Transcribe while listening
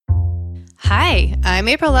Hi, I'm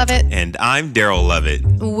April Lovett. And I'm Daryl Lovett.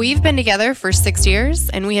 We've been together for 6 years,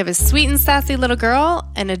 and we have a sweet and sassy little girl,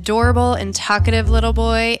 an adorable and talkative little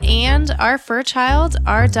boy, and our fur child,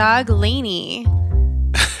 our dog, Lainey.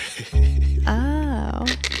 Oh.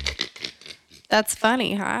 That's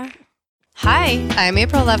funny, huh? Hi, I'm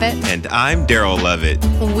April Lovett. And I'm Daryl Lovett.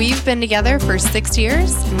 We've been together for 6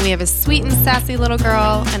 years, and we have a sweet and sassy little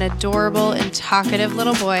girl, an adorable and talkative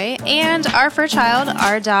little boy, and our fur child,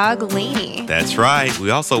 our dog, Lainey. That's right. We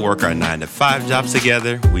also work our 9-to-5 jobs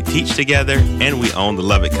together, we teach together, and we own the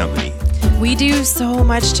Lovett Company. We do so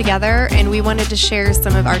much together, and we wanted to share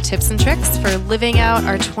some of our tips and tricks for living out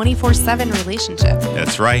our 24/7 relationship.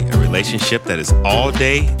 That's right, a relationship that is all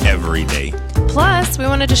day, every day. Plus, we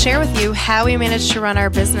wanted to share with you how we managed to run our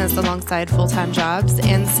business alongside full-time jobs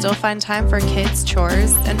and still find time for kids,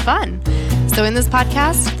 chores, and fun. So in this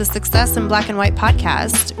podcast, the Success in Black and White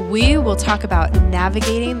podcast, we will talk about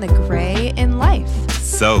navigating the gray in life.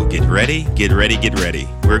 So get ready, get ready, get ready.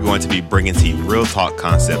 We're going to be bringing to you real talk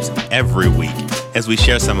concepts every week as we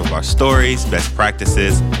share some of our stories, best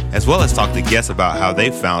practices, as well as talk to guests about how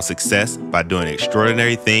they found success by doing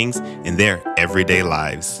extraordinary things in their everyday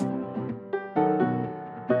lives.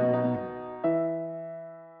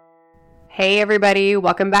 Hey everybody,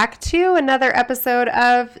 welcome back to another episode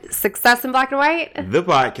of Success in Black and White. The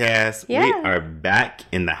podcast. Yeah. We are back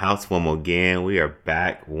in the house one more again. We are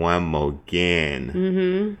back one more again.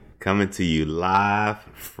 Mm-hmm. Coming to you live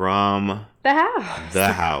from The house.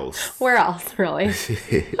 the house. Where else, really?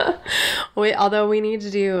 Although we need to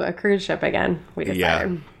do a cruise ship again, we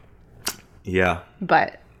decided. Yeah.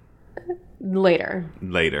 But later.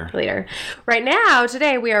 Right now,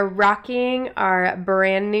 today, we are rocking our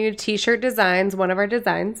brand new t-shirt designs, one of our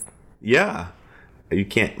designs. Yeah. You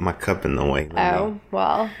can't, my cup in the way. Oh,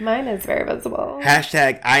 well, mine is very visible.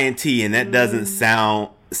 Hashtag INT, and that doesn't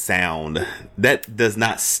sound. That does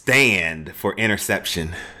not stand for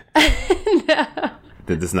interception. No.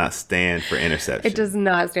 That does not stand for interception. It does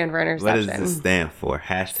not stand for interception. What does it stand for?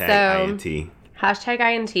 Hashtag INT. Hashtag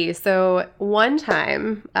INT. So one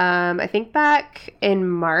time, I think back in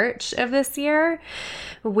March of this year,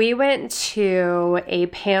 we went to a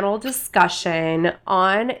panel discussion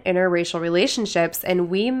on interracial relationships, and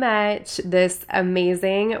we met this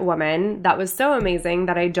amazing woman that was so amazing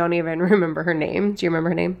that I don't even remember her name. Do you remember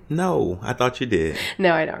her name? No, I thought you did.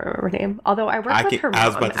 No, I don't remember her name. Although I work with her mom. I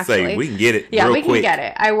was about to say, we can get it Yeah, real we quick. can get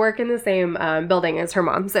it. I work in the same building as her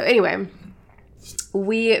mom. So anyway,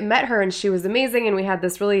 we met her and she was amazing, and we had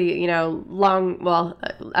this really,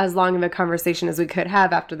 as long of a conversation as we could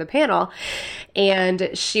have after the panel. And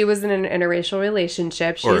she was in an interracial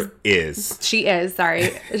relationship. She is, sorry.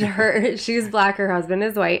 She's Black, her husband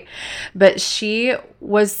is white. But she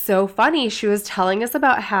was so funny. She was telling us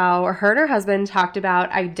about how her and her husband talked about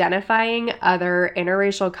identifying other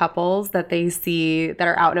interracial couples that they see that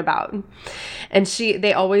are out and about. And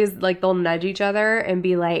they always, they'll nudge each other and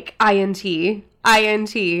be like, INT.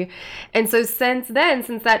 And so since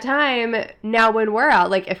that time, now when we're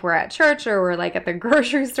out, if we're at church or we're at the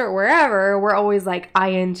grocery store, wherever, we're always like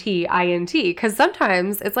INT. Because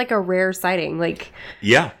sometimes it's a rare sighting.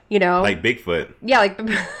 Yeah. Like Bigfoot. Yeah,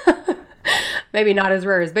 maybe not as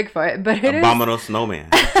rare as Bigfoot, but it Abominable snowman.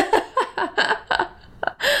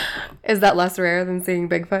 Is that less rare than seeing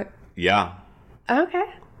Bigfoot? Yeah. Okay.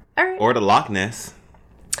 All right. Or the Loch Ness.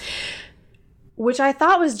 Which I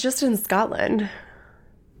thought was just in Scotland.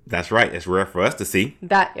 That's right. It's rare for us to see.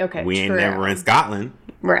 We ain't never in Scotland.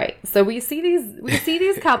 Right. So we see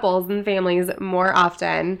these couples and families more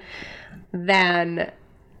often than,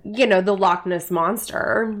 the Loch Ness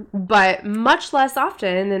Monster, but much less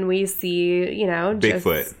often than we see,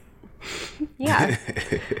 Bigfoot. Yeah.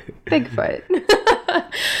 Bigfoot.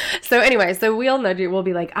 So anyway, we'll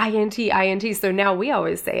be like INT. So now we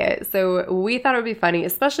always say it. So we thought it would be funny,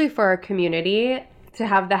 especially for our community, to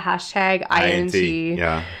have the hashtag INT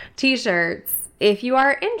t-shirts. If you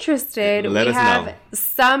are interested, we have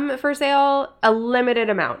some for sale, a limited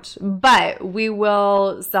amount, but we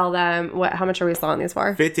will sell them. How much are we selling these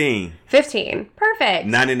for? $15. Perfect.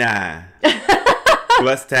 $99.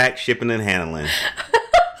 Plus tax, shipping, and handling.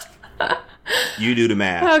 You do the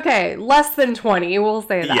math. Okay, less than 20. We'll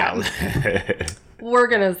say that. Yeah. We're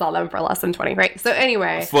going to sell them for less than 20, right? So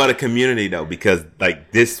anyway. For the community, though, because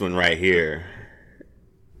this one right here,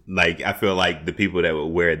 I feel like the people that would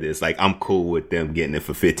wear this, I'm cool with them getting it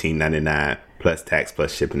for $15.99 plus tax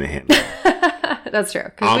plus shipping and handling. That's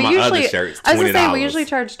true. All my other shirts, $20. I was going to say, we usually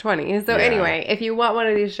charge $20. So anyway, if you want one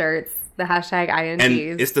of these shirts, the hashtag INGs.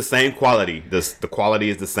 And it's the same quality. The quality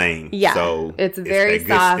is the same. Yeah. So it's very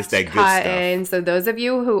soft it's that good cotton. stuff. So those of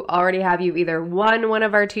you who already have, you've either won one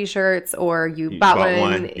of our t-shirts or you bought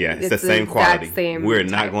one. Yeah, it's the same quality. Same We're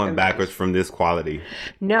not going backwards from this quality.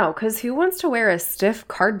 No, because who wants to wear a stiff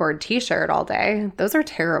cardboard t-shirt all day? Those are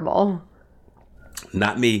terrible.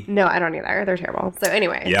 Not me. No, I don't either. They're terrible. So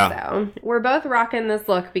anyway, so we're both rocking this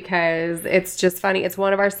look because it's just funny. It's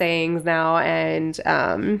one of our sayings now, and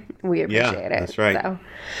we appreciate it. That's right. So,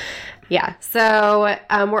 yeah. So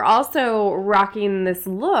we're also rocking this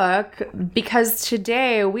look because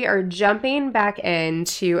today we are jumping back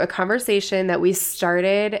into a conversation that we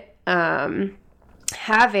started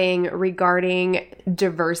having regarding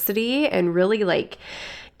diversity and really like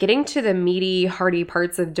getting to the meaty, hearty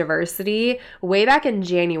parts of diversity way back in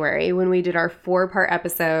January when we did our 4-part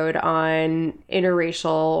episode on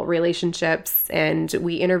interracial relationships, and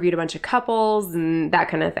we interviewed a bunch of couples and that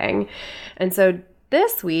kind of thing. And so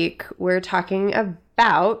this week we're talking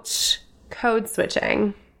about code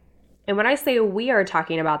switching. And when I say we are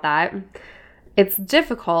talking about that, it's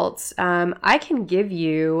difficult. I can give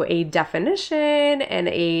you a definition and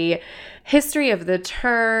a history of the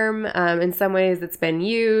term. In some ways it's been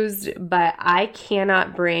used, but I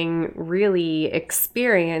cannot bring really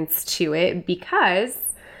experience to it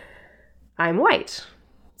because I'm white.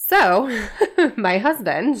 So my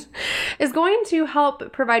husband is going to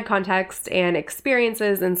help provide context and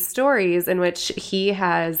experiences and stories in which he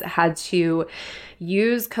has had to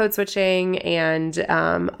use code switching and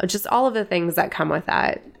just all of the things that come with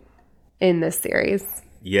that in this series.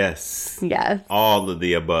 Yes. Yes. All of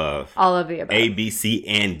the above. All of the above. A, B, C,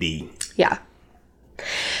 and D. Yeah.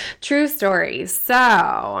 True story.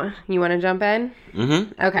 So, you want to jump in?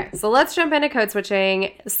 Mm-hmm. Okay, so let's jump into code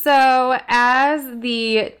switching. So, as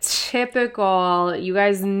the typical, you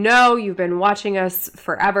guys know you've been watching us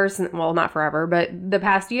forever, well, not forever, but the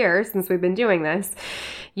past year since we've been doing this.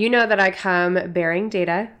 You know that I come bearing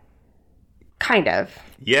data. Kind of.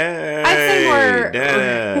 Yay! I'd say more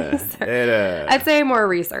Data. I'd say more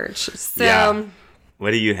research. So yeah.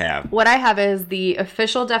 What do you have? What I have is the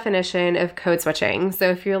official definition of code switching. So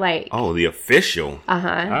if you're like, oh, the official. Uh-huh.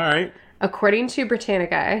 All right. According to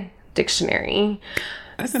Britannica Dictionary.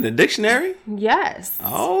 That's in the dictionary? Yes.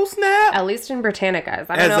 Oh, snap. At least in Britannica's.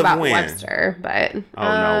 I don't know about when? Webster, but oh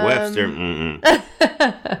no, Webster.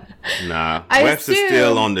 Nah, Webster's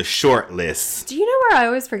still on the short list. Do you know where I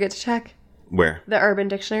always forget to check? Where? The Urban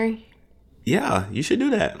Dictionary. Yeah, you should do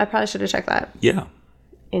that. I probably should have checked that. Yeah.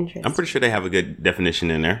 Interesting. I'm pretty sure they have a good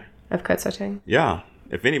definition in there. Of code switching? Yeah.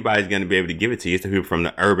 If anybody's going to be able to give it to you, it's the people from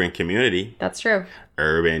the urban community. That's true.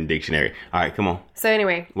 Urban Dictionary. All right, come on. So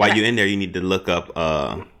anyway. While you're in there, you need to look up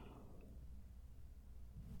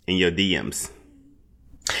in your DMs.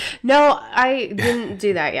 No, I didn't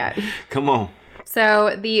do that yet. Come on.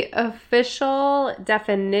 So the official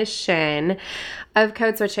definition of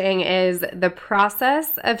code switching is the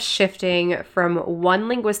process of shifting from one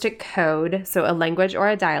linguistic code, so a language or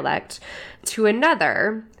a dialect, to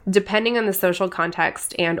another, depending on the social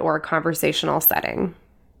context and or conversational setting.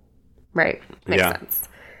 Right. Makes sense.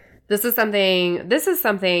 This is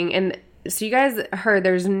something, and so you guys heard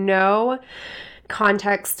there's no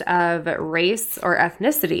context of race or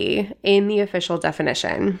ethnicity in the official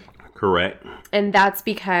definition. Correct. And that's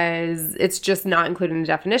because it's just not included in the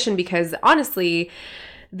definition because honestly,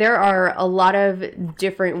 there are a lot of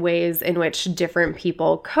different ways in which different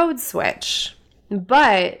people code switch.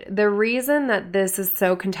 But the reason that this is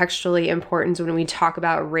so contextually important when we talk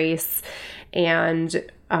about race and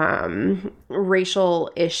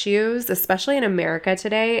racial issues, especially in America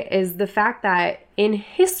today, is the fact that in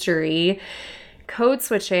history, code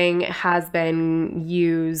switching has been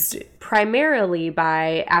used primarily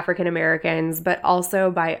by African Americans, but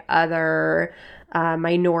also by other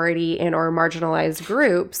minority and or marginalized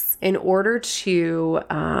groups in order to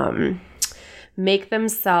make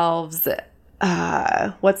themselves,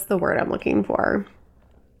 what's the word I'm looking for?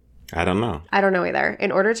 I don't know. I don't know either.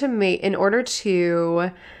 In order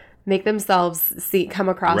to make themselves come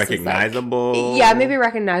across recognizable. As like, maybe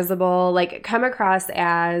recognizable, like come across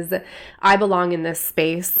as I belong in this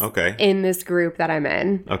space. Okay. In this group that I'm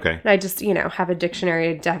in. Okay. And I just, have a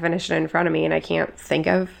dictionary definition in front of me and I can't think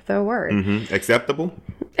of the word. Mm-hmm. Acceptable?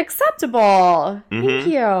 Acceptable. Mm-hmm. Thank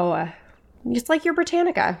you. Just like your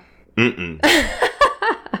Britannica. Mm-mm.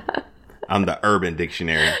 I'm the Urban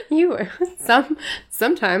Dictionary. You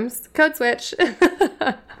sometimes code switch.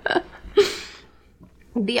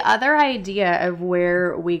 The other idea of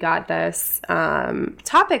where we got this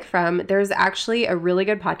topic from, there's actually a really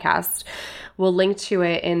good podcast We'll link to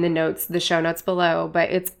it in the show notes below,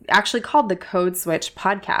 but it's actually called the Code Switch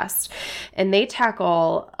Podcast. And they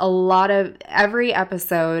tackle every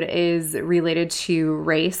episode is related to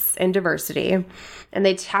race and diversity. And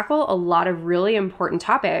they tackle a lot of really important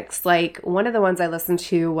topics. Like one of the ones I listened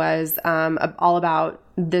to was all about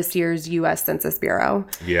this year's U.S. Census Bureau.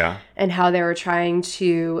 Yeah. And how they were trying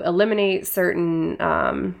to eliminate certain,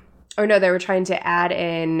 they were trying to add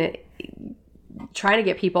in, trying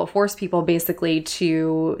to force people basically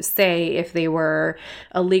to say if they were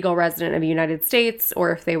a legal resident of the United States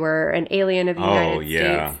or if they were an alien of the United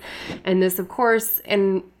States. And this, of course,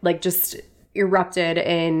 just erupted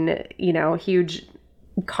in, huge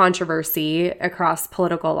controversy across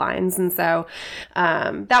political lines. And so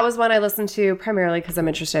that was one I listened to primarily because I'm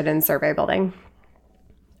interested in survey building,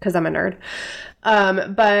 because I'm a nerd.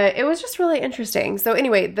 But it was just really interesting. So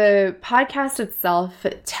anyway, the podcast itself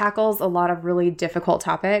tackles a lot of really difficult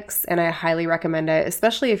topics, and I highly recommend it,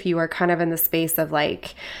 especially if you are kind of in the space of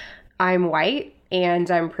like, I'm white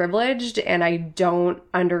and I'm privileged and I don't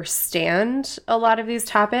understand a lot of these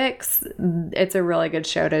topics. It's a really good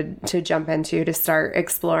show to jump into, to start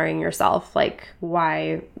exploring yourself, like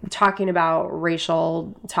why talking about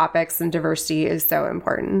racial topics and diversity is so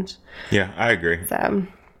important. Yeah, I agree. So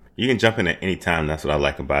you can jump in at any time. That's what I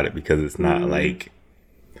like about it, because it's not like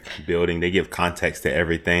building. They give context to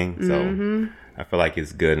everything. So I feel like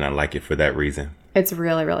it's good, and I like it for that reason. It's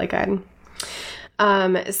really, really good.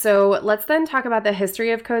 So let's then talk about the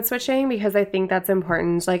history of code switching, because I think that's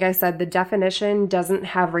important. Like I said, the definition doesn't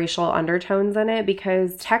have racial undertones in it,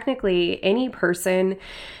 because technically any person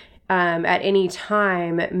at any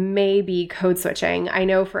time may be code switching. I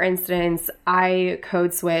know, for instance, I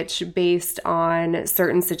code switch based on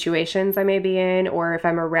certain situations I may be in, or if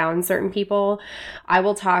I'm around certain people. I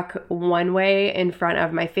will talk one way in front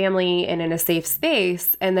of my family and in a safe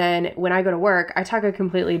space, and then when I go to work, I talk a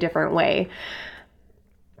completely different way.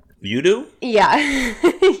 You do? Yeah,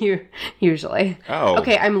 usually. Oh.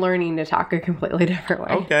 Okay, I'm learning to talk a completely different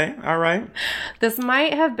way. Okay, all right. This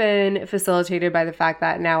might have been facilitated by the fact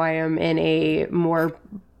that now I am in a more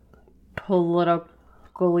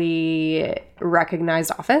politically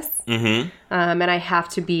recognized office. Mm-hmm. And I have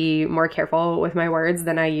to be more careful with my words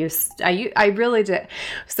than I really did.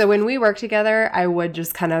 So when we worked together, I would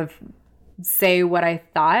just kind of say what I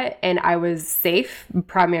thought, and I was safe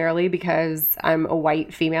primarily because I'm a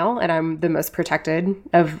white female and I'm the most protected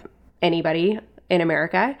of anybody in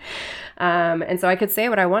America. And so I could say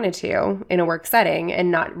what I wanted to in a work setting and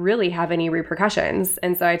not really have any repercussions.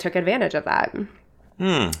 And so I took advantage of that.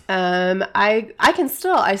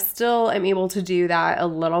 I still am able to do that a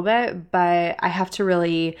little bit, but I have to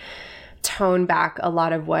really tone back a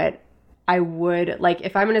lot of what I would, like,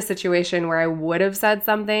 if I'm in a situation where I would have said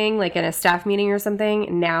something, like in a staff meeting or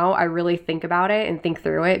something, now I really think about it and think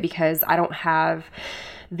through it, because I don't have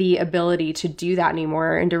the ability to do that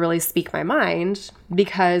anymore and to really speak my mind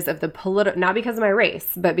because of the not because of my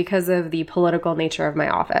race, but because of the political nature of my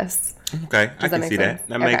office. Okay, I can see that.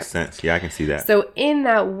 That makes sense. Yeah, I can see that. So in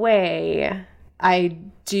that way, I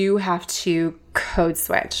do have to code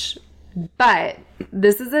switch. But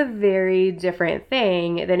this is a very different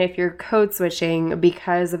thing than if you're code switching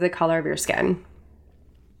because of the color of your skin.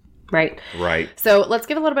 Right? Right. So let's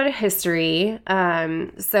give a little bit of history.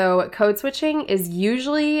 So code switching is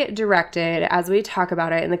usually directed, as we talk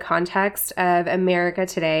about it in the context of America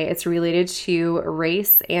today, it's related to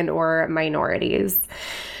race and or minorities.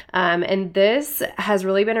 And this has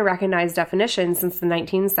really been a recognized definition since the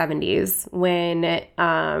 1970s,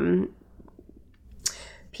 when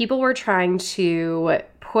people were trying to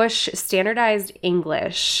push standardized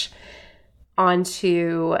English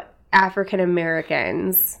onto African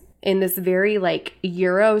Americans in this very like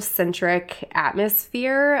Eurocentric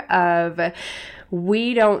atmosphere of,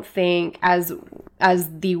 we don't think as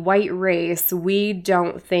the white race, we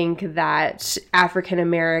don't think that African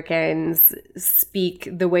Americans speak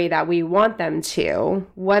the way that we want them to.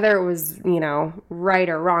 Whether it was, right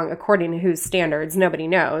or wrong, according to whose standards, nobody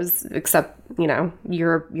knows, except,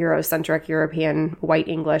 Eurocentric, European, white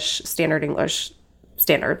English, standard English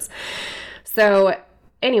standards. So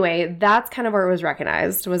anyway, that's kind of where it was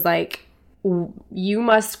recognized, was like, you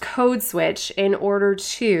must code switch in order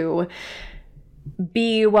to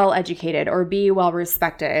be well educated or be well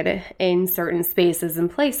respected in certain spaces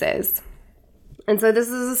and places. And so this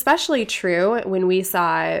is especially true when we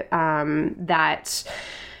saw that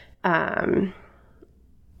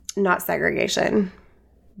not segregation,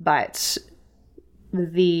 but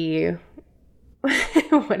the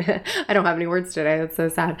I don't have any words today. That's so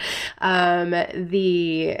sad.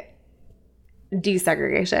 The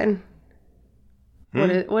desegregation.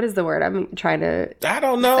 What is the word I'm trying to I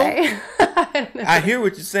don't know. say? I don't know. I hear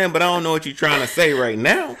what you're saying, but I don't know what you're trying to say right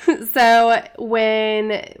now. So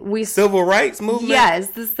when we Civil rights movement?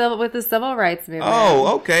 Yes, with the civil rights movement.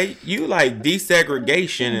 Oh, okay. You like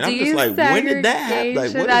desegregation, and I'm just like, when did that happen?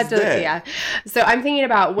 Like, what is that? Yeah. So I'm thinking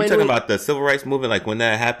about when you're talking about the civil rights movement, like when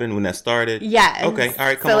that happened, when that started. Yes. Okay. All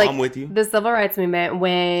right. Come on. I'm with you. The civil rights movement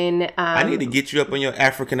when I need to get you up on your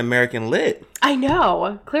African American lit. I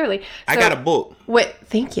know, clearly. I got a book.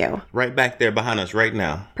 Thank you. Right back there behind us right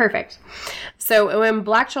now. Perfect. So when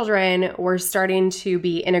Black children were starting to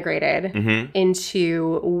be integrated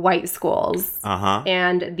into white schools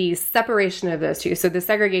and the separation of those two, so the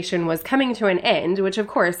segregation was coming to an end, which of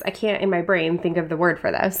course I can't in my brain think of the word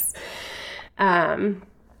for this. But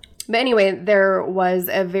anyway, there was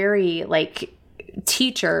a very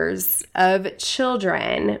teachers of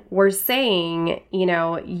children were saying,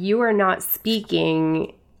 you are not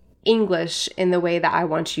speaking English in the way that I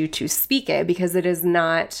want you to speak it because it is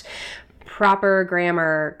not proper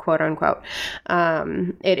grammar, quote unquote.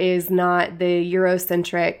 It is not the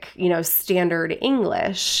Eurocentric, standard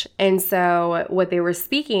English. And so what they were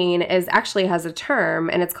speaking actually has a term,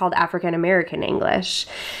 and it's called African American English.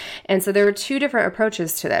 And so there were two different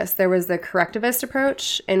approaches to this. There was the correctivist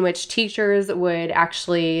approach, in which teachers would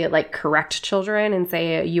actually correct children and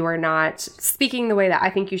say, you are not speaking the way that I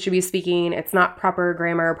think you should be speaking. It's not proper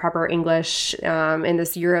grammar, proper English, in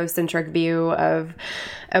this Eurocentric view of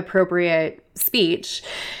appropriate speech.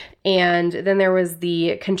 And then there was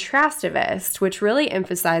the contrastivist, which really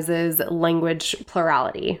emphasizes language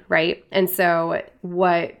plurality, right? And so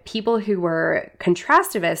what people who were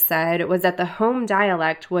contrastivists said was that the home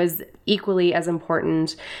dialect was equally as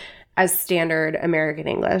important as standard American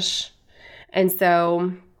English. And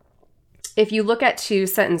so if you look at two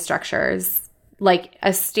sentence structures, like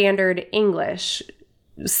a standard English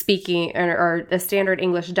speaking or a standard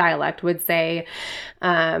English dialect would say,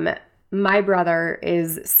 my brother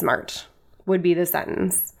is smart, would be the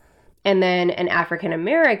sentence. And then an African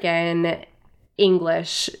American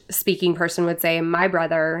English speaking person would say, my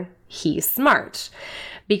brother, he's smart.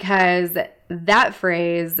 Because that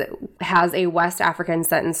phrase has a West African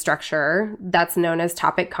sentence structure that's known as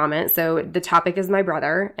topic comment. So the topic is my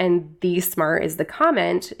brother and the smart is the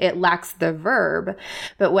comment. It lacks the verb.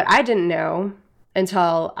 But what I didn't know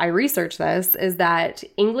until I researched this is that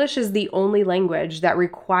English is the only language that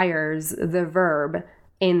requires the verb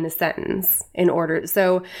in the sentence in order.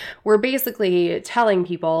 So we're basically telling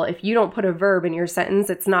people if you don't put a verb in your sentence,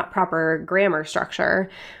 it's not proper grammar structure.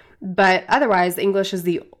 But otherwise, English is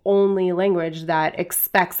the only language that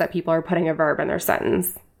expects that people are putting a verb in their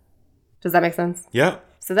sentence. Does that make sense? Yeah.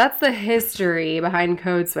 So that's the history behind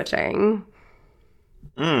code switching.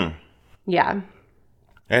 Yeah.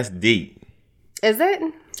 That's deep. Is it?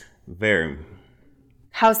 Very.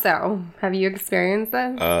 How so? Have you experienced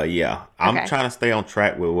this? Yeah. I'm trying to stay on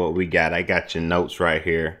track with what we got. I got your notes right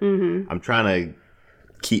here. I'm trying to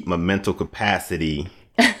keep my mental capacity.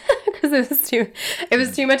 Because it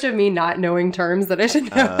was too much of me not knowing terms that I should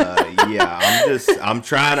know. Yeah. I'm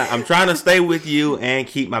trying to stay with you and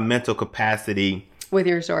keep my mental capacity with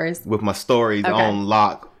your stories. With my stories on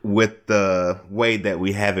lock. With the way that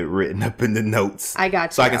we have it written up in the notes. I got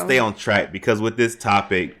you. So I can stay on track because with this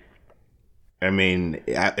topic, I mean,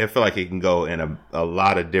 I feel like it can go in a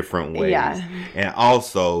lot of different ways. Yeah. And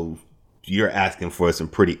also, you're asking for some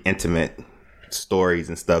pretty intimate stories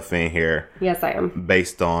and stuff in here. Yes, I am.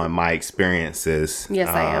 Based on my experiences. Yes,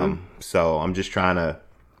 I am. So I'm just trying to...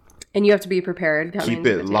 And you have to be prepared. Keep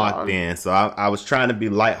it locked in. So I was trying to be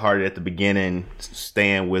lighthearted at the beginning,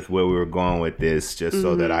 staying with where we were going with this, just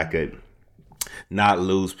so that I could not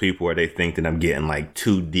lose people or they think that I'm getting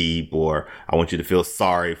too deep or I want you to feel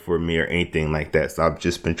sorry for me or anything like that. So I've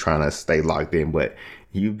just been trying to stay locked in, but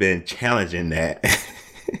you've been challenging that.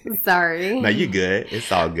 Sorry. No, you're good.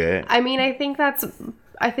 It's all good. I mean, I think that's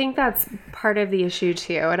part of the issue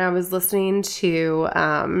too. And I was listening to...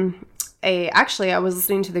 I was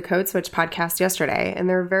listening to the Code Switch podcast yesterday, and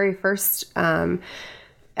their very first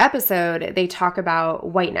episode, they talk about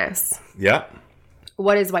whiteness. Yeah.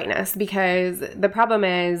 What is whiteness? Because the problem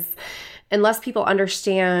is, unless people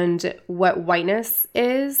understand what whiteness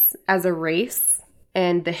is as a race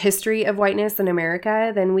and the history of whiteness in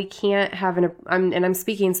America, then we can't have I'm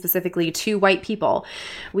speaking specifically to white people,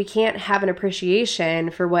 we can't have an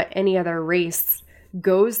appreciation for what any other race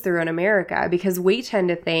goes through in America, because we tend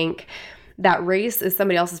to think that race is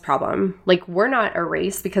somebody else's problem. We're not a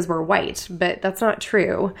race because we're white, but that's not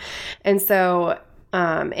true. And so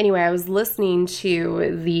anyway, I was listening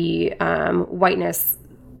to the whiteness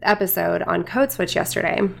episode on Code Switch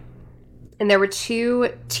yesterday, And there were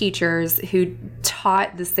two teachers who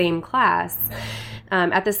taught the same class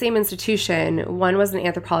at the same institution. One was an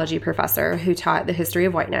anthropology professor who taught the history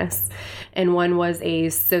of whiteness, and one was a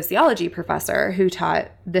sociology professor who taught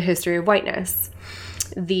the history of whiteness.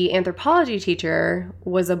 The anthropology teacher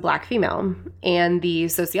was a Black female, and the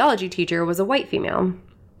sociology teacher was a white female.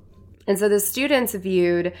 And so the students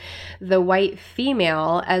viewed the white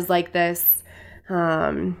female as like this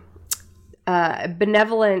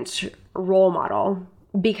benevolent role model,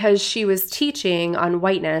 because she was teaching on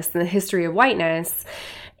whiteness and the history of whiteness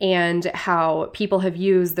and how people have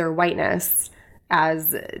used their whiteness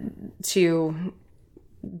as to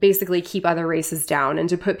basically keep other races down and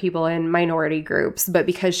to put people in minority groups. But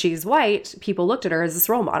because she's white, people looked at her as this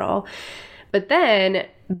role model. But then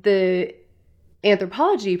the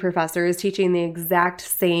anthropology professor is teaching the exact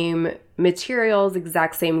same materials,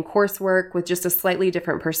 exact same coursework with just a slightly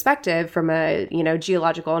different perspective from a,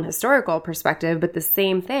 geological and historical perspective, but the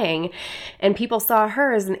same thing. And people saw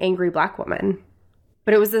her as an angry Black woman.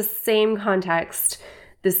 But it was the same context,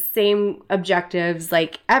 the same objectives,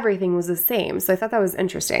 like everything was the same. So I thought that was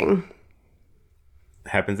interesting.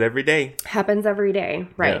 Happens every day. Happens every day,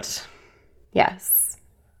 right? Yeah. Yes.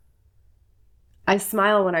 I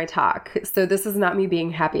smile when I talk, so this is not me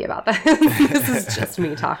being happy about that. This is just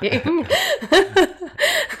me talking.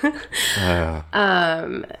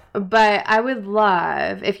 But I would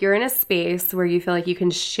love, if you're in a space where you feel like you can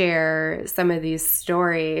share some of these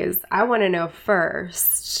stories, I want to know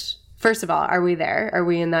First of all, are we there? Are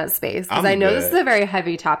we in that space? Because I know good. This is a very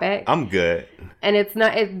heavy topic. I'm good. And it's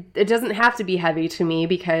not. It doesn't have to be heavy to me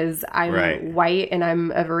because I'm white and I'm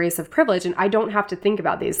of a race of privilege, and I don't have to think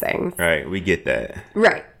about these things. Right. We get that.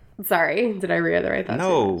 Right. Sorry. Did I reiterate that?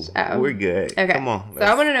 No, we're good. Okay. Come on. So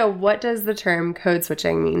I want to know, what does the term code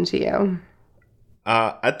switching mean to you?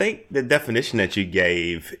 I think the definition that you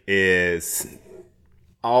gave is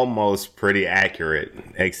almost pretty accurate,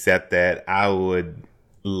 except that I would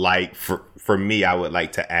like, for me, I would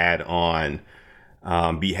like to add on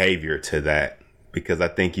behavior to that, because I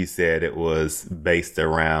think you said it was based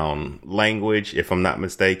around language, if I'm not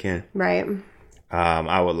mistaken. Right.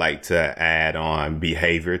 I would like to add on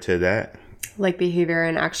behavior to that. Like behavior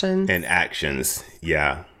and actions? And actions,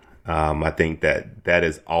 yeah. I think that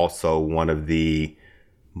is also one of the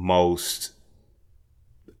most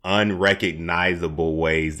unrecognizable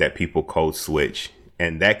ways that people code switch.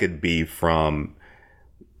 And that could be from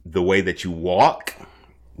the way that you walk,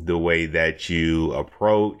 the way that you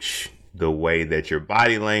approach, the way that your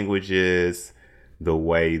body language is, the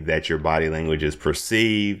way that your body language is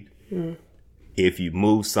perceived. If you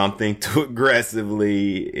move something too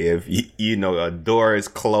aggressively, if a door is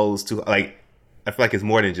closed too, like, I feel like it's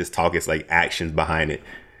more than just talk. It's like actions behind it.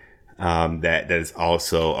 That is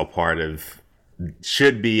also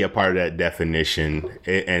should be a part of that definition.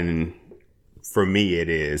 And for me, it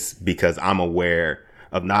is, because I'm aware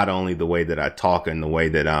of not only the way that I talk and the way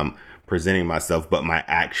that I'm presenting myself, but my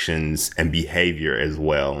actions and behavior as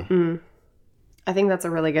well. I think that's a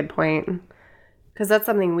really good point, because that's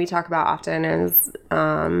something we talk about often, is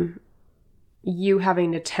you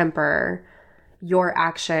having to temper your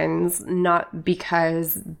actions, not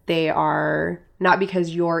because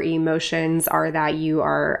your emotions are that you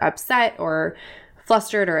are upset or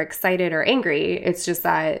flustered or excited or angry. It's just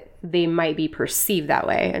that they might be perceived that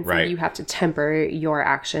way. And so you have to temper your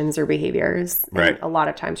actions or behaviors. And a lot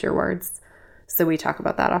of times your words. So we talk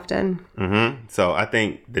about that often. Mm-hmm. So I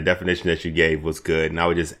think the definition that you gave was good. And I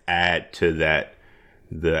would just add to that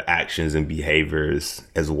the actions and behaviors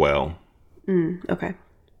as well. Okay.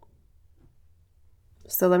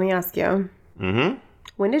 So let me ask you.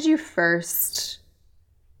 When did you first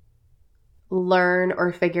learn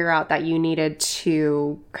or figure out that you needed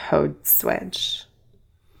to code switch?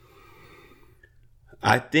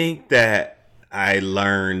 I think that I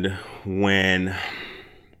learned where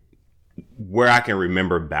I can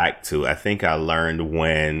remember back to, I think I learned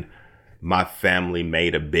when my family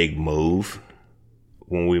made a big move.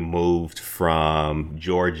 When we moved from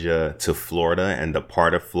Georgia to Florida, and the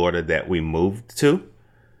part of Florida that we moved to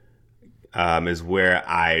is where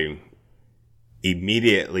I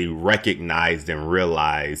immediately recognized and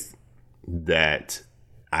realized that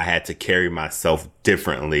I had to carry myself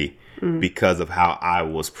differently because of how I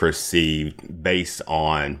was perceived based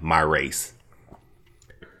on my race.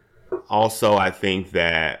 Also, I think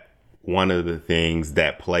that one of the things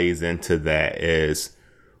that plays into that is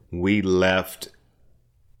we left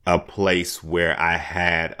a place where I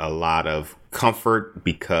had a lot of comfort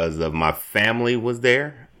because of my family was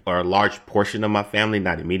there, or a large portion of my family,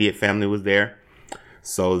 not immediate family, was there,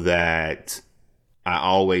 so that I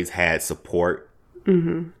always had support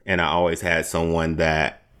And I always had someone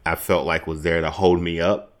that I felt like was there to hold me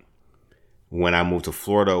up. When I moved to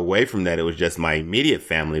Florida, away from that, it was just my immediate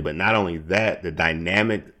family. But not only that, the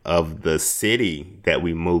dynamic of the city that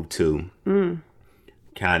we moved to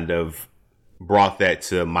kind of brought that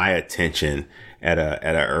to my attention at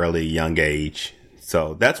an early young age.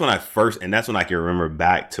 So that's when I can remember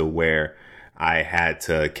back to where I had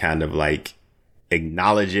to kind of like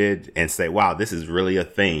acknowledge it and say, wow, this is really a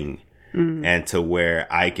thing. And to where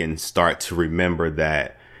I can start to remember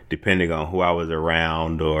that depending on who I was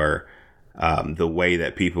around or the way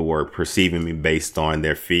that people were perceiving me based on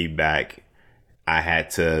their feedback, I had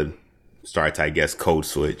to start to, I guess, code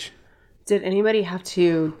switch. Did anybody have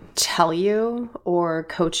to tell you or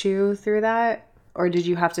coach you through that? Or did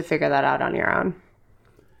you have to figure that out on your own?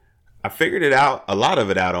 I figured it out, a lot of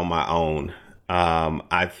it out on my own.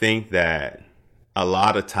 I think that a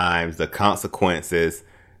lot of times the consequences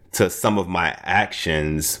to some of my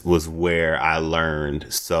actions was where I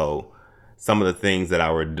learned. So some of the things that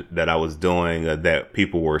I was doing that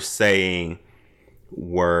people were saying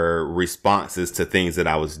were responses to things that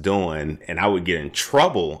I was doing, and I would get in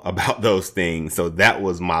trouble about those things. So that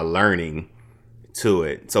was my learning to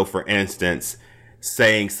it. So for instance,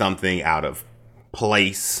 saying something out of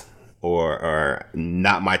place or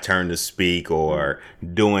not my turn to speak or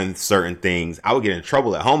doing certain things, I would get in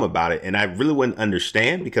trouble at home about it. And I really wouldn't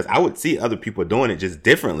understand because I would see other people doing it just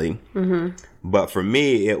differently. But for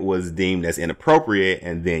me, it was deemed as inappropriate.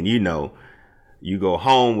 And then, you go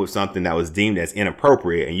home with something that was deemed as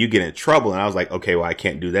inappropriate and you get in trouble. And I was like, okay, well, I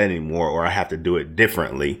can't do that anymore, or I have to do it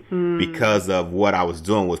differently because of what I was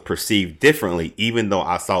doing was perceived differently, even though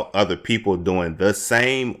I saw other people doing the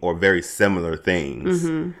same or very similar things.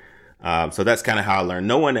 So that's kind of how I learned.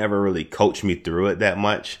 No one ever really coached me through it that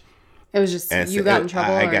much. It was just you got in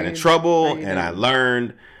trouble. I got in trouble and I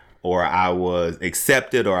learned, or I was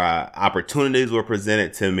accepted, or opportunities were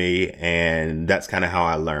presented to me. And that's kind of how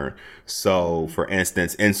I learned. So for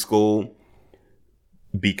instance, in school,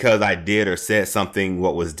 because I did or said something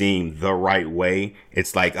what was deemed the right way,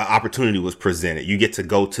 it's like an opportunity was presented. You get to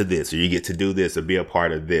go to this, or you get to do this, or be a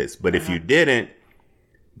part of this. But if you didn't,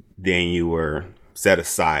 then you were set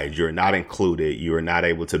aside. You're not included. You are not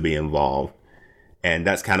able to be involved. And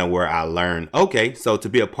that's kind of where I learned, okay, so to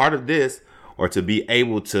be a part of this or to be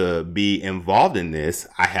able to be involved in this,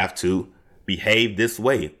 I have to behave this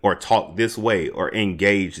way or talk this way or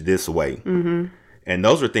engage this way. And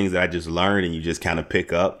those are things that I just learned and you just kind of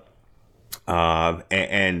pick up.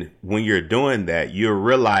 And when you're doing that, you're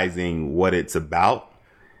realizing what it's about.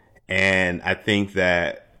 And I think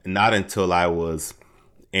that not until I was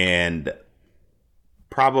in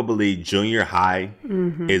probably junior high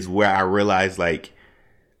is where I realized like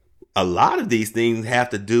a lot of these things have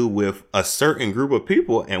to do with a certain group of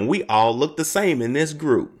people, and we all look the same in this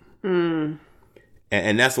group. And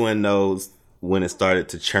that's when it started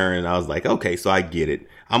to churn, and I was like, okay, so I get it.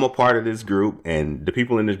 I'm a part of this group, and the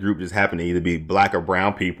people in this group just happen to either be black or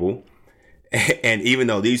brown people. And even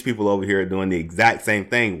though these people over here are doing the exact same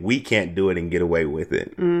thing, we can't do it and get away with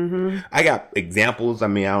it. I got examples. I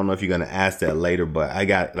mean, I don't know if you're going to ask that later, but I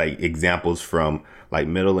got like examples from like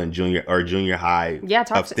middle and junior high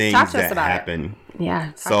of things that happen.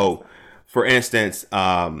 Yeah. So, for instance,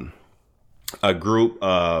 a group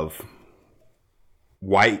of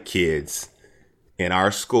white kids in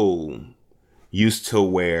our school used to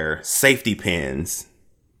wear safety pins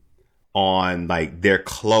on like their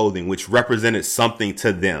clothing, which represented something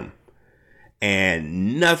to them,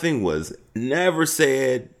 and nothing was never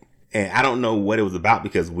said. And I don't know what it was about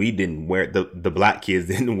because we didn't wear the black kids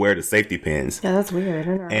didn't wear the safety pins. Yeah, that's weird.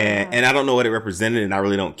 And I don't know what it represented, and I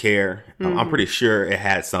really don't care. I'm pretty sure it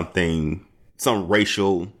had some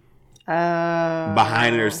racial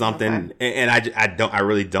behind it or something. Okay. And I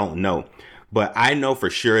really don't know, but I know for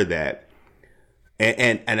sure that.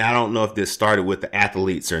 And I don't know if this started with the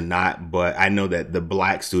athletes or not, but I know that the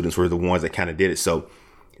black students were the ones that kind of did it. So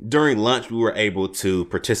during lunch, we were able to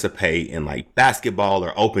participate in like basketball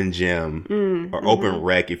or open gym or open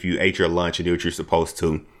rec if you ate your lunch and did what you're supposed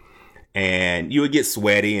to. And you would get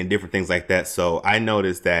sweaty and different things like that. So I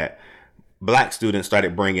noticed that black students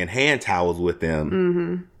started bringing hand towels with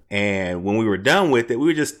them. And when we were done with it, we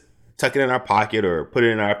would just tuck it in our pocket or put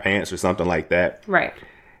it in our pants or something like that. Right.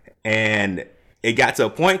 And it got to a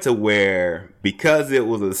point to where, because it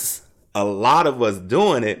was a lot of us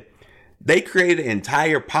doing it, they created an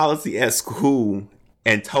entire policy at school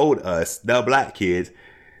and told us, the black kids,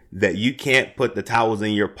 that you can't put the towels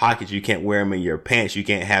in your pockets, you can't wear them in your pants, you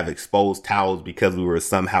can't have exposed towels because we were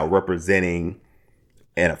somehow representing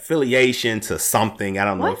an affiliation to something. I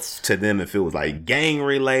don't know if, to them if it was like gang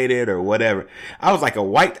related or whatever. I was like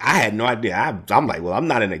I had no idea. I'm like, well, I'm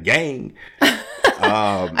not in a gang.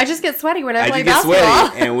 I just get sweaty when I play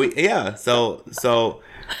basketball. And so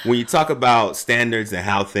when you talk about standards and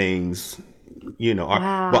how things, are,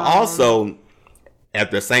 wow. But also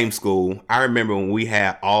at the same school, I remember when we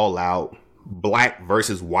had all out black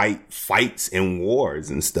versus white fights and wars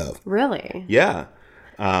and stuff. Really? Yeah.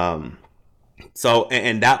 So,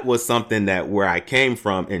 and that was something that where I came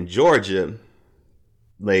from in Georgia,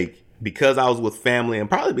 like, because I was with family and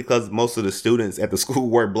probably because most of the students at the school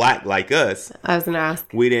were black like us. I was going to ask.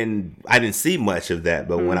 I didn't see much of that.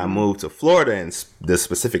 But when I moved to Florida and the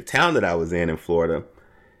specific town that I was in Florida,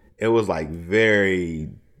 it was like a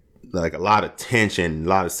lot of tension, a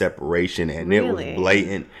lot of separation, and really? It was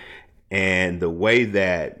blatant. And the way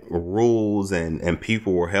that rules and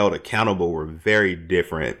people were held accountable were very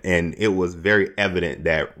different. And it was very evident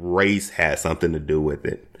that race had something to do with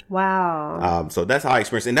it. Wow. So that's how I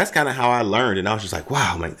experienced it. And that's kind of how I learned. And I was just like,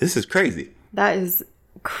 wow, man, this is crazy. That is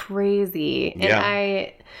crazy. And yeah.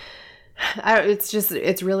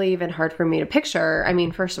 it's really even hard for me to picture. I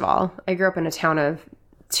mean, first of all, I grew up in a town of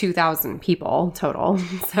 2,000 people total.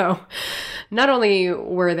 So not only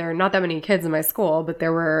were there not that many kids in my school, but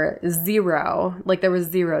there was zero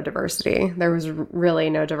diversity. There was really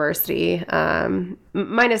no diversity,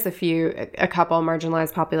 minus a couple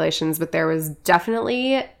marginalized populations, but there was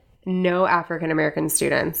definitely no African American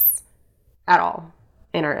students at all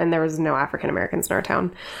and there was no African Americans in our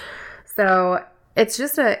town. So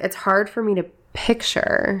it's hard for me to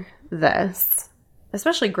picture this,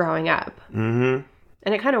 especially growing up. Mm-hmm.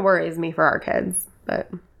 And it kind of worries me for our kids, but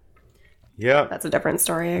yeah, that's a different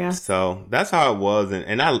story, I guess. So that's how it was,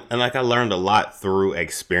 and I learned a lot through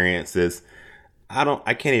experiences.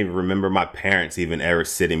 I can't even remember my parents even ever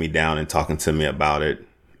sitting me down and talking to me about it.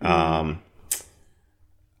 I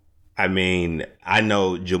mean, I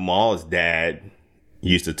know Jamal's dad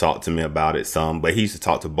used to talk to me about it some, but he used to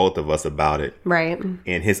talk to both of us about it, right?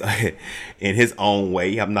 In his own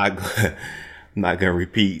way. I'm not going to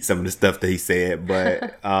repeat some of the stuff that he said,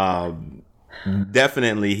 but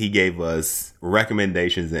definitely he gave us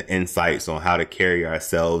recommendations and insights on how to carry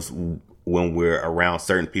ourselves when we're around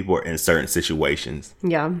certain people or in certain situations.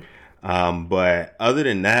 Yeah. But other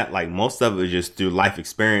than that, like most of it is just through life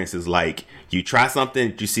experiences. Like you try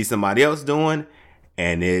something that you see somebody else doing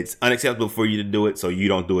and it's unacceptable for you to do it, so you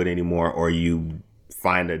don't do it anymore, or you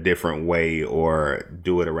find a different way or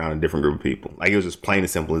do it around a different group of people. Like it was just plain and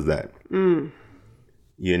simple as that.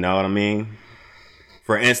 You know what I mean?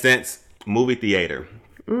 For instance, movie theater.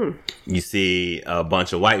 You see a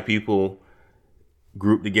bunch of white people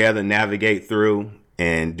group together, navigate through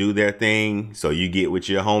and do their thing. So you get with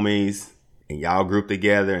your homies and y'all group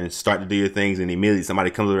together and start to do your things. And immediately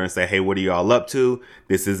somebody comes over and say, hey, what are y'all up to?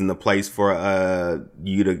 This isn't the place for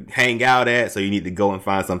you to hang out at. So you need to go and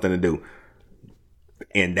find something to do.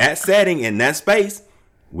 In that setting, in that space,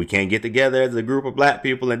 we can't get together as a group of black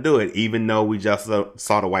people and do it, even though we just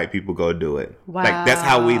saw the white people go do it. Wow. Like, that's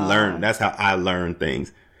how we learn. That's how I learn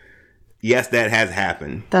things. Yes, that has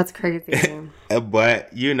happened. That's crazy.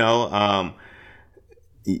 But,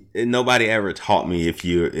 nobody ever taught me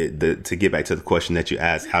to get back to the question that you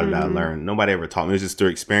asked, how did I learn? Nobody ever taught me. It was just through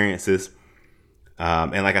experiences.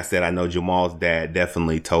 And like I said, I know Jamal's dad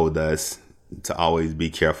definitely told us to always be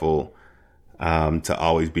careful. To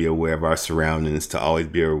always be aware of our surroundings, to always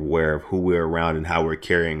be aware of who we're around and how we're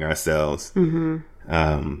carrying ourselves.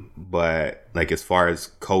 But like as far as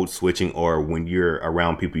code switching or when you're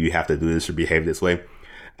around people, you have to do this or behave this way.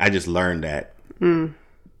 I just learned that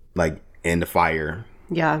like in the fire.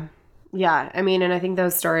 Yeah. Yeah. I mean, and I think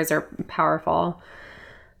those stories are powerful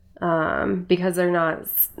because they're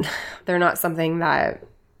not something that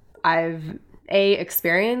I've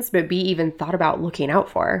experienced, but B, even thought about looking out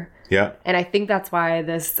for. Yeah. And I think that's why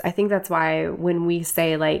when we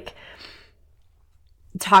say like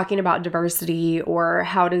talking about diversity or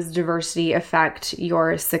how does diversity affect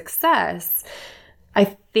your success, I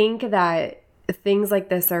think that things like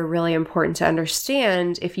this are really important to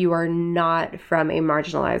understand if you are not from a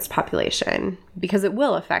marginalized population, because it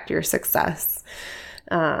will affect your success.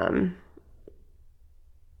 So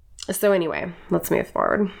anyway, let's move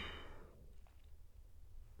forward.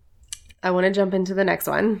 I want to jump into the next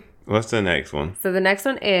one. What's the next one? So the next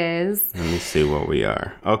one is... Let me see where we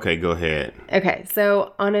are. Okay, go ahead. Okay,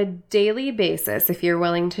 so on a daily basis, if you're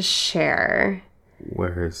willing to share...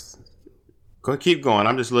 Keep going.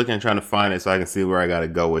 I'm just looking and trying to find it so I can see where I got to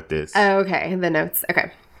go with this. Oh, okay. The notes.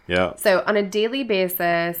 Okay. Yeah. So on a daily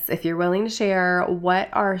basis, if you're willing to share, what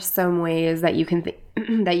are some ways that you can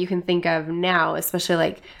that you can think of now, especially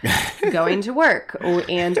like going to work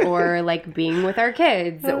or like being with our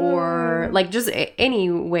kids or like just any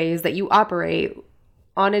ways that you operate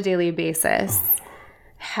on a daily basis?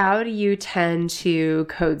 How do you tend to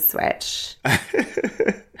code switch?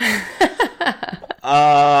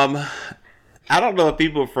 I don't know if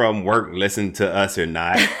people from work listen to us or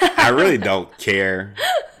not. I really don't care.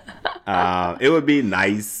 It would be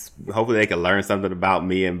nice. Hopefully they can learn something about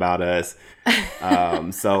me and about us.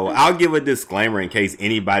 So I'll give a disclaimer in case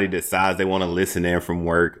anybody decides they want to listen in from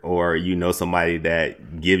work, or you know somebody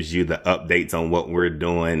that gives you the updates on what we're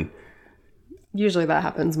doing. Usually that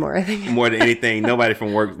happens more, I think. More than anything, nobody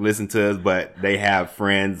from work listens to us, but they have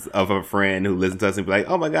friends of a friend who listen to us and be like,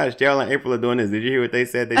 oh my gosh, Gerald and April are doing this. Did you hear what they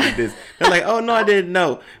said? They did this. They're like, oh no, I didn't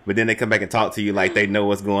know. But then they come back and talk to you like they know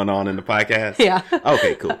what's going on in the podcast. Yeah.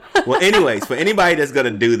 Okay, cool. Well, anyways, for anybody that's going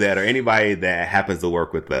to do that or anybody that happens to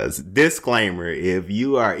work with us, disclaimer, if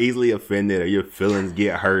you are easily offended or your feelings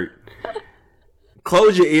get hurt,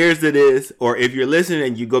 close your ears to this. Or if you're listening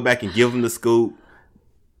and you go back and give them the scoop,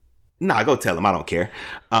 nah, go tell them. I don't care.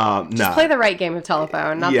 Just play the right game of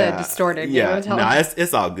telephone, not the distorted game of telephone. Nah,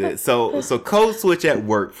 it's all good. So code switch at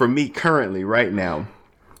work for me currently right now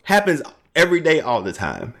happens every day, all the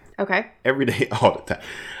time. Okay. Every day, all the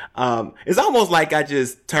time. It's almost like I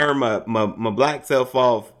just turn my black self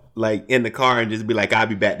off, like in the car, and just be like, I'll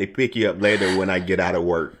be back to pick you up later when I get out of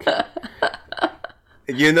work.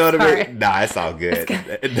 You know what I mean? Nah, it's all good.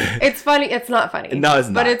 It's funny. It's not funny. No, it's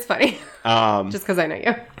not. But it's funny. Just because I know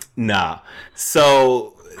you. Nah.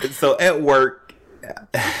 So at work,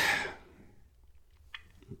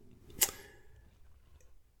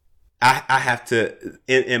 I have to,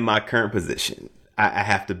 in my current position, I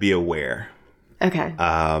have to be aware. Okay.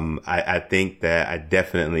 I think that I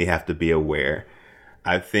definitely have to be aware.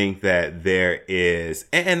 I think that there is,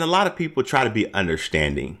 and a lot of people try to be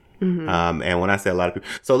understanding. Mm-hmm. And when I say a lot of people,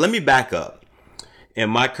 so let me back up. In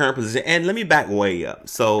my current position, and let me back way up.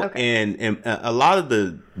 So in a lot of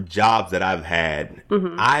the jobs that I've had,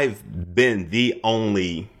 I've been the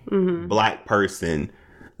only black person,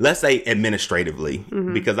 let's say administratively,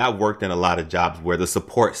 because I've worked in a lot of jobs where the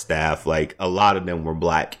support staff, like a lot of them were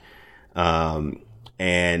black. And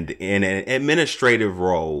in an administrative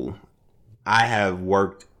role, I have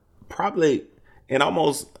worked probably in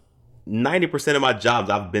almost 90% of my jobs,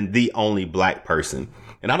 I've been the only black person.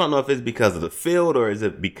 And I don't know if it's because of the field or is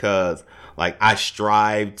it because like I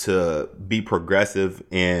strive to be progressive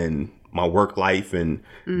in my work life and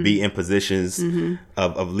be in positions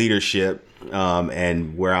of leadership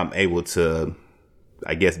and where I'm able to,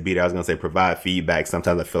 I guess, be there. I was going to say provide feedback.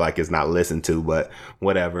 Sometimes I feel like it's not listened to, but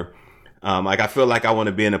whatever. Like I feel like I want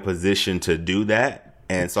to be in a position to do that.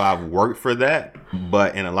 And so I've worked for that.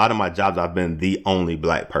 But in a lot of my jobs, I've been the only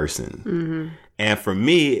black person. And for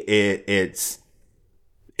me, it's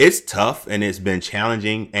tough and it's been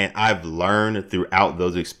challenging. And I've learned throughout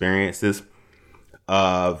those experiences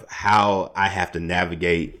of how I have to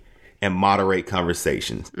navigate and moderate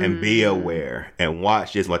conversations and be aware and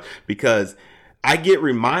watch this much, because I get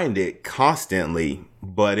reminded constantly,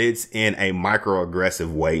 but it's in a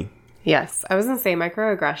microaggressive way. Yes, I was going to say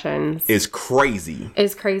microaggressions. It's crazy.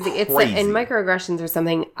 It's crazy. It's like, and microaggressions are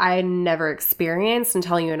something I never experienced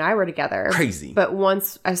until you and I were together. Crazy. But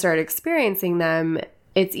once I started experiencing them,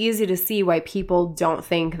 it's easy to see why people don't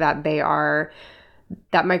think that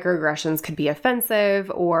that microaggressions could be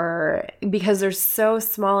offensive, or because they're so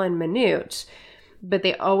small and minute, but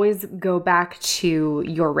they always go back to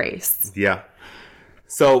your race. Yeah.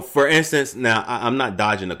 So, for instance, now I'm not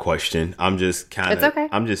dodging the question. I'm just kind of. It's okay.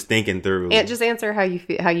 I'm just thinking through. And just answer how you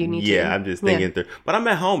feel, how you need to. Yeah, I'm just thinking through. But I'm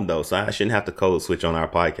at home though, so I shouldn't have to code switch on our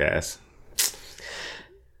podcast.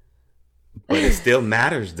 But it still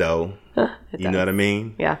matters, though. You know what I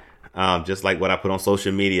mean? Yeah. Just like what I put on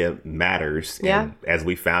social media matters. Yeah. And as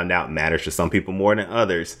we found out, matters to some people more than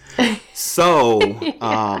others. So,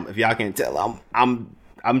 if y'all can't tell,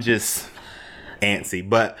 I'm just antsy.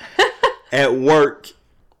 But at work,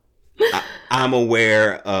 I'm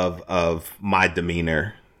aware of my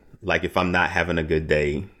demeanor. Like if I'm not having a good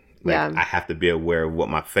day, I have to be aware of what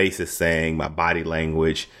my face is saying, my body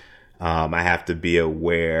language. I have to be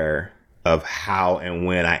aware of how and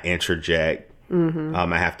when I interject.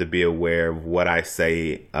 I have to be aware of what I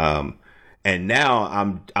say. And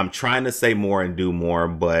now I'm trying to say more and do more,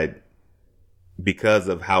 but because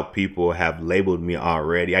of how people have labeled me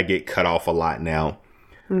already, I get cut off a lot now.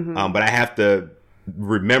 But I have to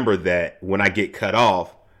remember that when I get cut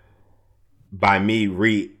off, by me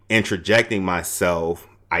re-interjecting myself,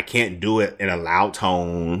 I can't do it in a loud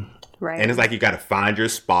tone. Right. And it's like you got to find your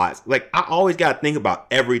spots. Like, I always got to think about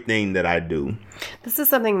everything that I do. This is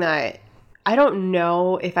something that I don't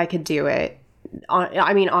know if I could do it.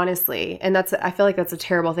 I mean, honestly, and I feel like that's a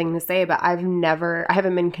terrible thing to say, but I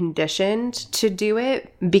haven't been conditioned to do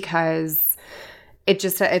it because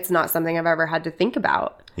it's not something I've ever had to think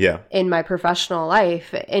about. Yeah. In my professional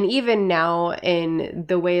life, and even now in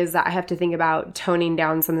the ways that I have to think about toning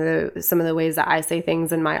down some of the ways that I say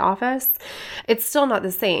things in my office, it's still not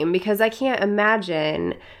the same because I can't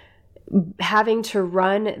imagine having to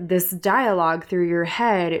run this dialogue through your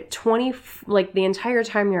head the entire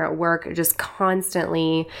time you're at work, just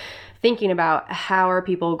constantly thinking about how are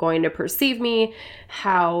people going to perceive me,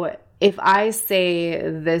 how if I say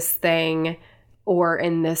this thing or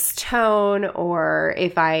in this tone, or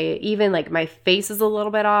if I even like my face is a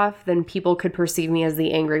little bit off, then people could perceive me as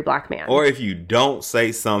the angry black man. Or if you don't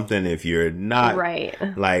say something, if you're not right,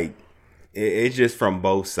 like it's just from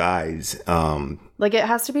both sides. Like it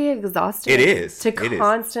has to be exhausting. It is to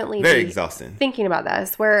constantly very exhausting thinking about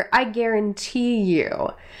this. Where I guarantee you,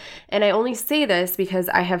 and I only say this because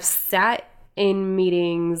I have sat in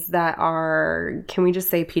meetings that are, can we just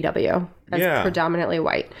say PW? As predominantly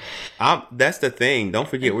white. That's the thing. Don't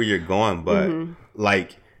forget where you're going. But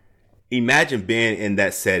like, imagine being in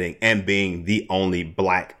that setting and being the only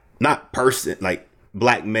black, not person, like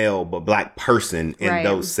black male, but black person in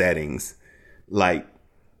those settings. Like,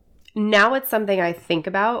 now it's something I think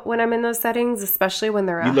about when I'm in those settings, especially when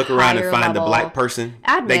they're you look around and find the black person.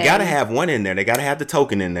 Admin. They got to have one in there. They got to have the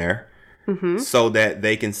token in there so that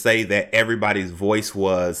they can say that everybody's voice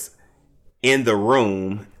was in the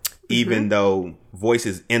room. Even though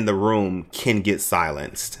voices in the room can get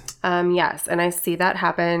silenced. Yes, and I see that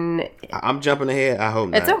happen. I'm jumping ahead. I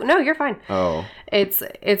hope not. No, you're fine. Oh. It's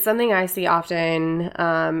something I see often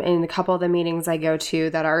in a couple of the meetings I go to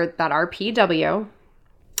that are PW.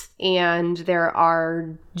 And there are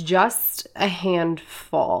just a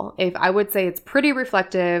handful. If I would say it's pretty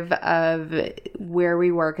reflective of where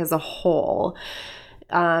we work as a whole,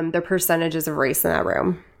 the percentages of race in that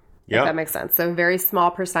room. If that makes sense. So a very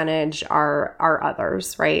small percentage are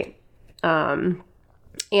others, right? And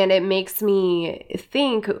it makes me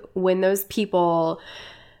think when those people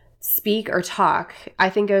speak or talk, I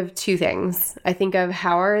think of two things. I think of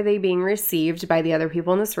how are they being received by the other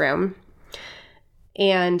people in this room?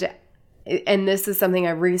 And this is something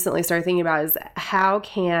I've recently started thinking about is how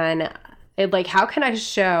can I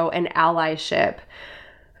show an allyship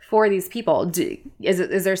for these people?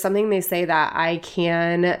 Is there something they say that I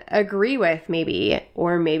can agree with maybe,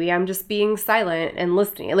 or maybe I'm just being silent and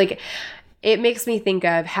listening? Like, it makes me think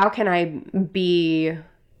of how can I be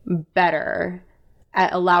better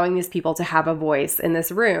at allowing these people to have a voice in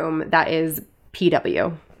this room that is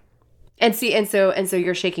PW. And so you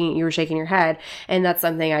were shaking your head, and that's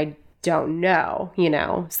something I don't know,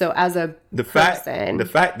 So as the fact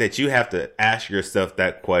that you have to ask yourself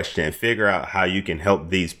that question and figure out how you can help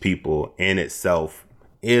these people in itself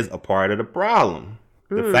is a part of the problem.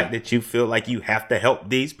 The fact that you feel like you have to help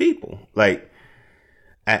these people, like,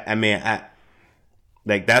 I mean,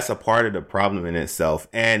 like that's a part of the problem in itself.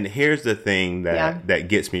 And here's the thing that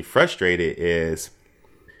gets me frustrated is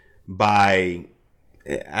I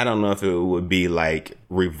don't know if it would be like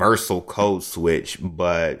reversal code switch,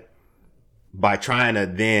 but by trying to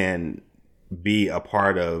then be a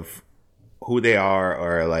part of who they are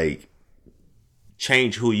or like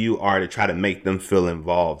change who you are to try to make them feel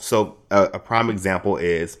involved. So a prime example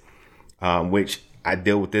is, which I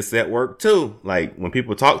deal with this at work too. Like when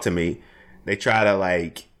people talk to me, they try to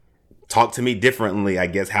like talk to me differently, I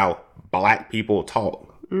guess, how black people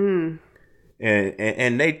talk. And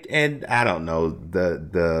I don't know,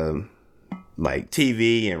 the like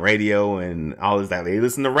TV and radio and all this, like they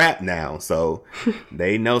listen to rap now, so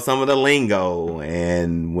they know some of the lingo,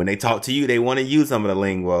 and when they talk to you they want to use some of the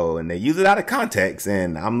lingo and they use it out of context,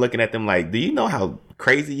 and I'm looking at them like, do you know how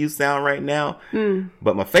crazy you sound right now?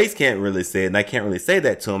 But my face can't really say it, and I can't really say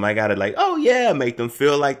that to them. I gotta like, oh yeah, make them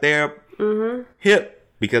feel like they're hip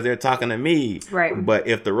because they're talking to me. Right. But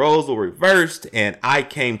if the roles were reversed and I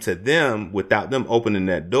came to them without them opening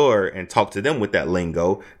that door and talked to them with that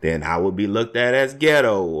lingo, then I would be looked at as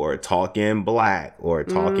ghetto or talking black or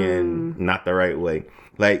talking not the right way.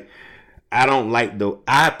 Like,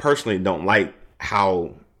 I personally don't like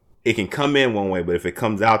how it can come in one way, but if it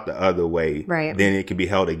comes out the other way, then it can be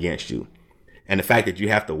held against you. And the fact that you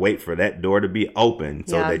have to wait for that door to be open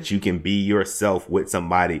so that you can be yourself with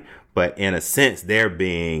somebody, but in a sense, they're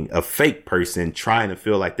being a fake person trying to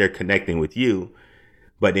feel like they're connecting with you.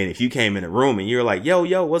 But then if you came in a room and you're like,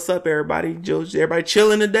 yo, what's up, everybody? Everybody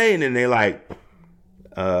chilling today? And then they're like,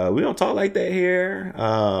 We don't talk like that here.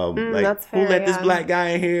 Like, that's fair, who let this black guy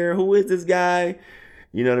in here? Who is this guy?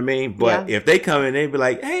 You know what I mean? But if they come in, they'd be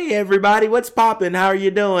like, hey, everybody, what's popping? How are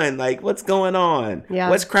you doing? Like, what's going on? Yeah.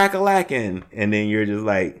 What's crack-a-lacking? And then you're just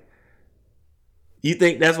like, you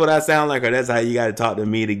think that's what I sound like, or that's how you got to talk to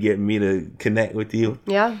me to get me to connect with you?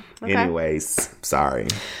 Yeah. Okay. Anyways, sorry.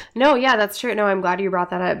 No, yeah, that's true. No, I'm glad you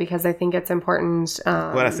brought that up because I think it's important.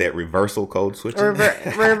 What I said, reversal code switching?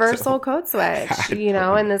 Reversal code switch, you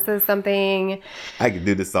know, and this is something. I could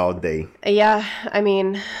do this all day. Yeah. I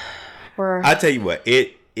mean, I tell you what,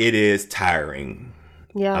 it is tiring.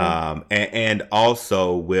 Yeah. And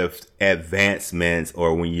also with advancements,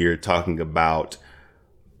 or when you're talking about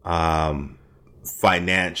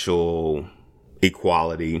financial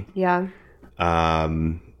equality. Yeah.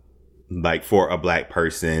 Like for a black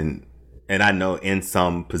person, and I know in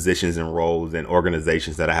some positions and roles and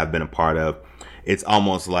organizations that I have been a part of, it's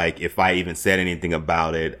almost like if I even said anything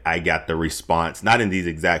about it, I got the response, not in these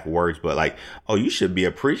exact words, but like, oh, you should be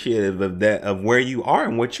appreciative of that, of where you are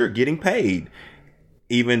and what you're getting paid.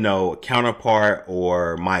 Even though a counterpart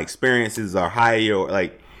or my experiences are higher, or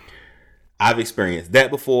like I've experienced that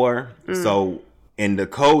before. So in the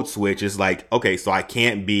code switch, it's like, okay, so I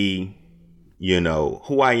can't be, you know,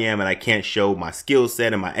 who I am, and I can't show my skill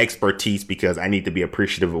set and my expertise because I need to be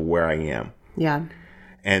appreciative of where I am. Yeah.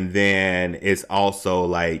 And then it's also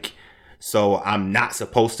like, so I'm not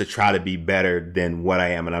supposed to try to be better than what I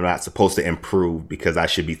am, and I'm not supposed to improve because I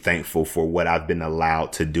should be thankful for what I've been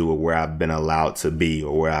allowed to do, or where I've been allowed to be,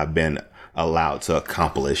 or where I've been allowed to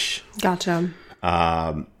accomplish. Gotcha.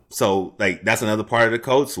 So like that's another part of the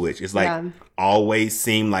code switch. It's like always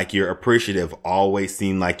seem like you're appreciative, always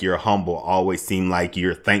seem like you're humble, always seem like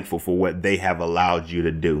you're thankful for what they have allowed you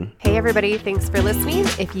to do. Hey everybody, thanks for listening.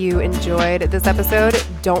 If you enjoyed this episode,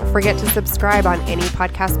 don't forget to subscribe on any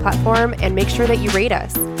podcast platform and make sure that you rate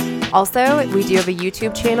us. Also, we do have a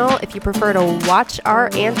YouTube channel if you prefer to watch our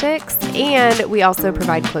antics, and we also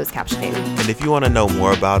provide closed captioning. And if you want to know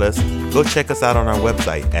more about us, go check us out on our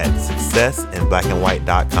website at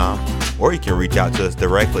successinblackandwhite.com, or you can reach out to us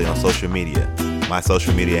directly on social media. My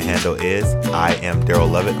social media handle is I am Daryl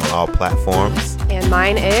Lovett on all platforms. And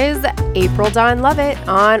mine is April Dawn Lovett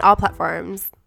on all platforms.